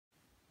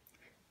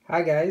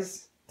Hi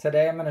guys,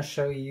 today I'm going to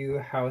show you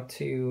how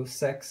to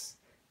sex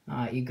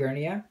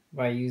Egernia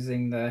by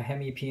using the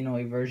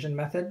hemipenal eversion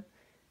method.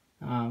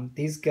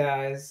 These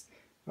guys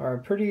are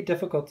pretty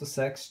difficult to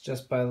sex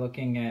just by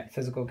looking at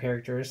physical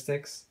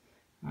characteristics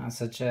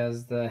such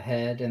as the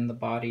head and the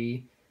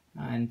body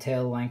and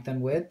tail length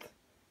and width.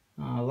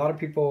 A lot of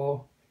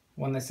people,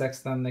 when they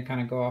sex them, they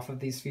kind of go off of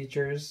these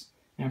features,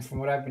 and from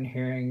what I've been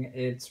hearing,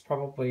 it's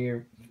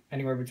probably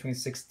anywhere between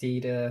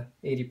 60 to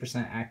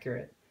 80%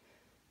 accurate.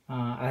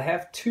 I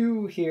have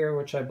two here,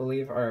 which I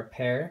believe are a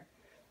pair.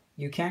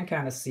 You can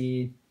kind of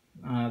see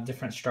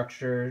different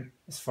structure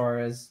as far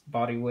as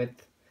body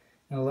width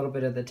and a little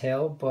bit of the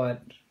tail,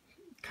 but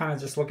kind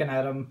of just looking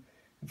at them,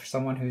 for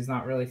someone who's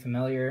not really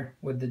familiar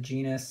with the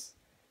genus,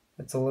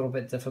 it's a little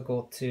bit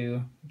difficult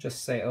to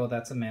just say, oh,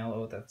 that's a male,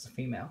 oh, that's a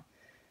female.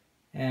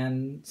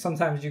 And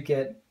sometimes you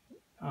get,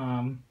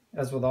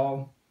 as with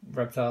all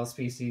reptile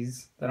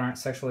species that aren't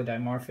sexually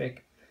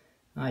dimorphic,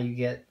 you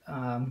get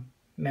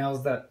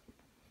males that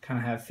kind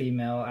of have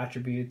female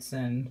attributes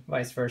and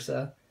vice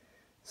versa.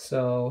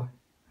 So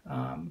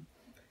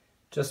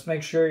just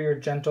make sure you're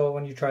gentle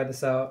when you try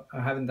this out. I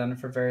haven't done it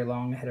for very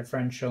long. I had a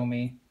friend show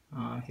me.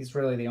 He's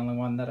really the only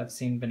one that I've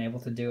seen been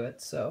able to do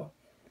it. So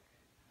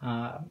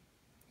I'm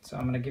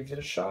going to give it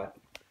a shot.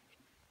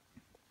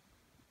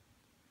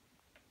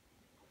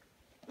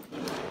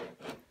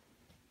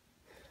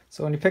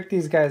 So when you pick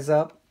these guys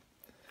up,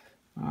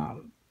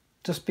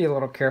 just be a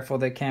little careful.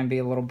 They can be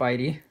a little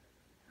bitey.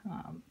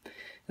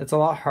 It's a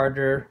lot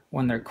harder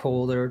when they're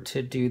colder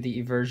to do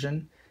the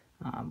eversion.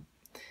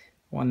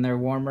 When they're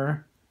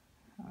warmer,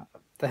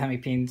 the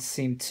hemipenes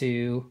seem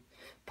to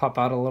pop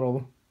out a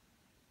little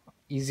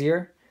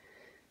easier.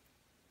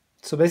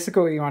 So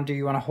basically what you want to do,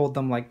 you want to hold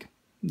them like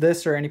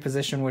this or any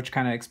position which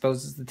kind of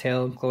exposes the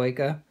tail and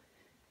cloaca,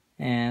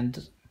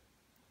 and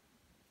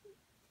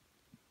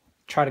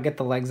try to get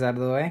the legs out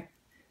of the way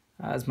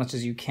as much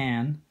as you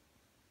can.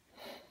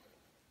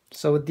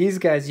 So with these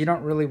guys, you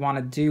don't really want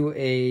to do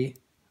a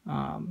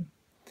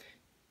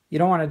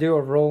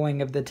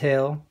rolling of the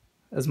tail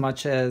as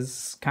much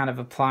as kind of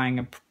applying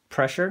a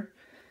pressure.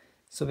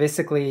 So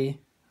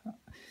basically,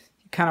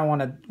 you kind of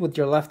want to, with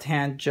your left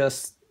hand,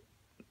 just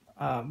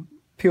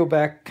peel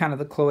back kind of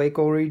the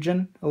cloacal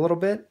region a little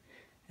bit,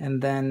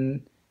 and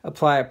then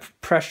apply a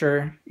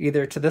pressure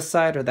either to this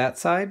side or that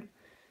side.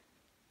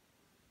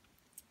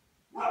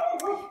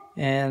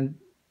 And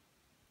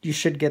you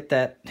should get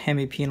that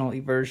hemipenal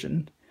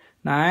eversion.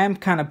 Now I am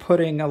kind of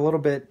putting a little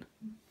bit,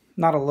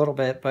 not a little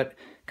bit, but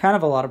kind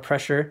of a lot of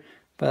pressure,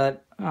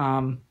 but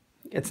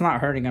it's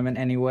not hurting them in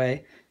any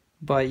way.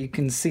 But you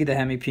can see the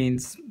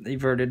hemipenes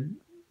everted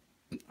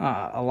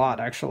a lot,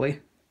 actually.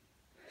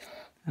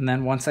 And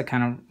then once I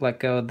kind of let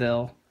go,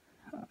 they'll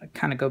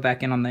kind of go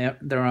back in on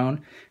their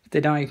own. If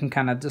they don't, you can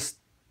kind of just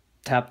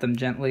tap them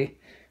gently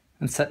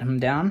and set them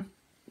down.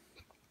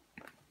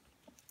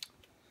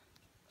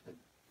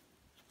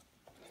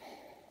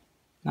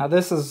 Now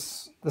this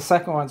is, the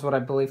second one's what I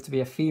believe to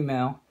be a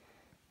female,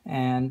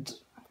 and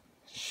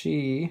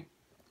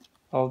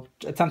I'll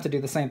attempt to do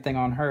the same thing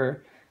on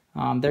her.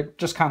 They're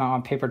just kind of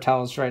on paper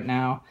towels right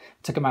now.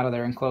 Took them out of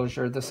their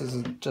enclosure. This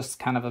is just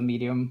kind of a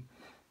medium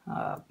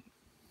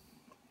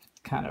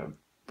kind of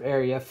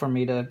area for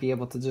me to be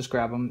able to just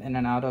grab them in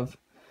and out of.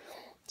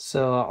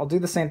 So I'll do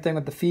the same thing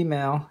with the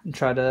female and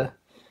try to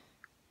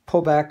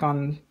pull back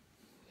on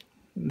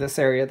this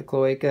area, the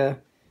cloaca,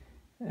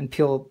 and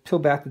peel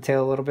back the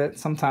tail a little bit.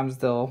 Sometimes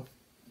they'll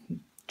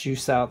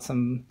juice out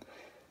some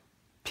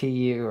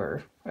pee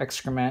or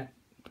excrement,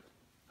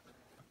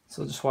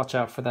 so just watch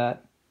out for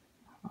that.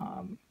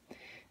 And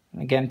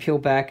again, peel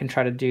back and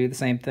try to do the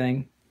same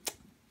thing.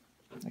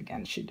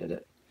 Again, she did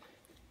it.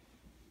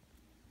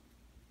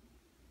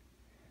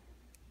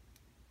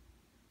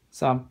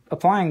 So I'm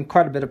applying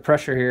quite a bit of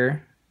pressure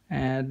here,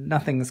 and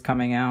nothing is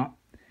coming out,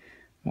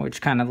 which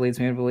kind of leads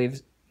me to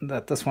believe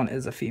that this one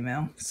is a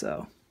female.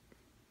 So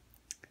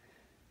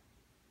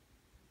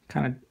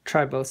kind of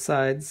try both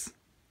sides.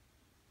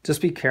 Just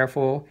be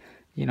careful,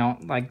 you know,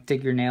 like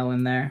dig your nail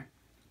in there.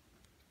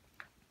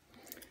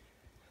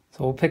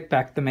 So we'll pick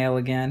back the male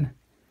again,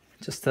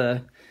 just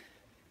to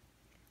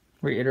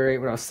reiterate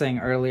what I was saying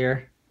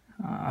earlier.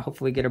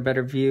 Hopefully get a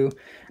better view.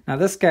 Now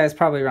this guy is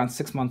probably around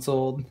 6 months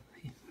old.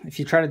 If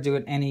you try to do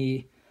it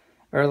any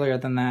earlier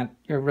than that,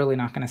 you're really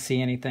not going to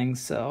see anything.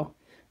 So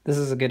this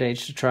is a good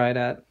age to try it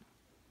at.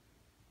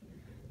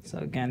 So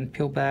again,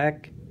 peel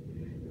back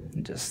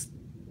and just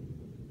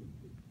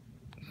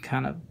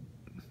kind of,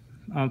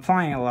 I'm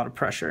applying a lot of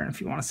pressure, and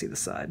if you want to see the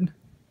side.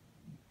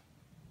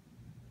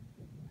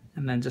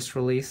 And then just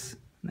release,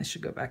 and they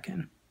should go back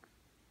in.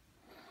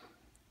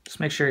 Just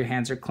make sure your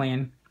hands are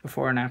clean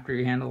before and after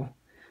you handle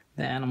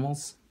the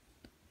animals.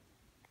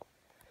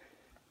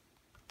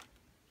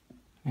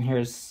 And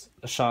here's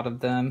a shot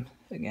of them,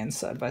 again,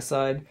 side by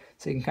side,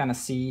 so you can kind of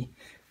see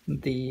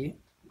the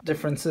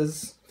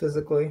differences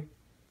physically.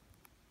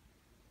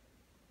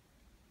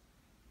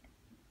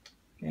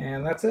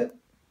 And that's it.